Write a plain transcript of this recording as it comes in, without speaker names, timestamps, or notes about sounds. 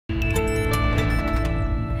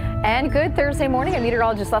And good Thursday morning. I'm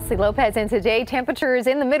meteorologist Leslie Lopez, and today temperatures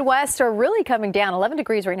in the Midwest are really coming down. 11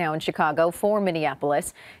 degrees right now in Chicago, for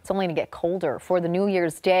Minneapolis. It's only going to get colder for the New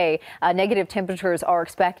Year's Day. Negative temperatures are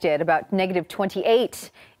expected, about negative 28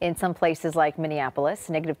 in some places like Minneapolis,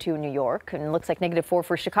 negative 2 in New York, and it looks like negative 4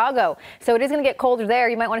 for Chicago. So it is going to get colder there.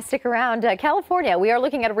 You might want to stick around. California, we are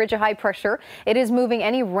looking at a ridge of high pressure. It is moving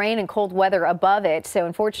any rain and cold weather above it. So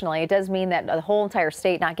unfortunately, it does mean that the whole entire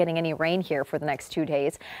state not getting any rain here for the next 2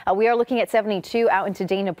 days. We are looking at 72 out into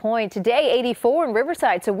Dana Point. Today, 84 in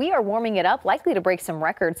Riverside. So we are warming it up, likely to break some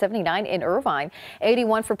records. 79 in Irvine,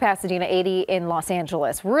 81 for Pasadena, 80 in Los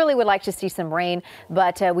Angeles. Really would like to see some rain,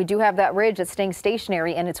 but we do have that ridge that's staying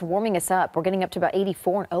stationary, and it's warming us up. We're getting up to about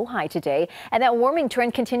 84 in Ojai today, and that warming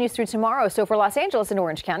trend continues through tomorrow. So for Los Angeles and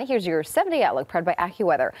Orange County, here's your 7-day outlook provided by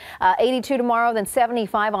AccuWeather. 82 tomorrow, then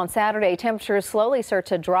 75 on Saturday. Temperatures slowly start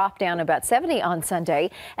to drop down, about 70 on Sunday.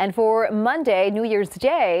 And for Monday, New Year's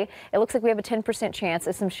Day, it looks like we have a 10% chance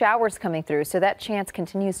of some showers coming through. So that chance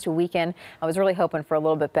continues to weaken. I was really hoping for a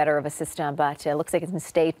little bit better of a system, but it looks like it's going to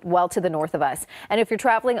stay well to the north of us. And if you're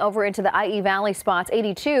traveling over into the IE Valley spots,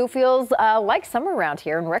 82 feels like summer around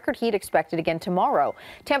here, and record heat expected again tomorrow.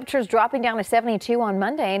 Temperatures dropping down to 72 on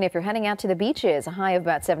Monday, and if you're heading out to the beaches, a high of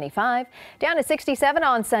about 75, down to 67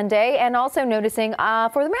 on Sunday, and also noticing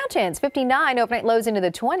for the mountains, 59 overnight lows into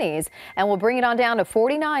the 20s, and we'll bring it on down to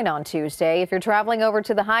 49 on Tuesday. If you're traveling over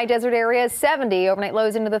to the high desert areas, 70 overnight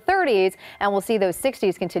lows into the 30s, and we'll see those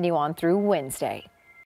 60s continue on through Wednesday.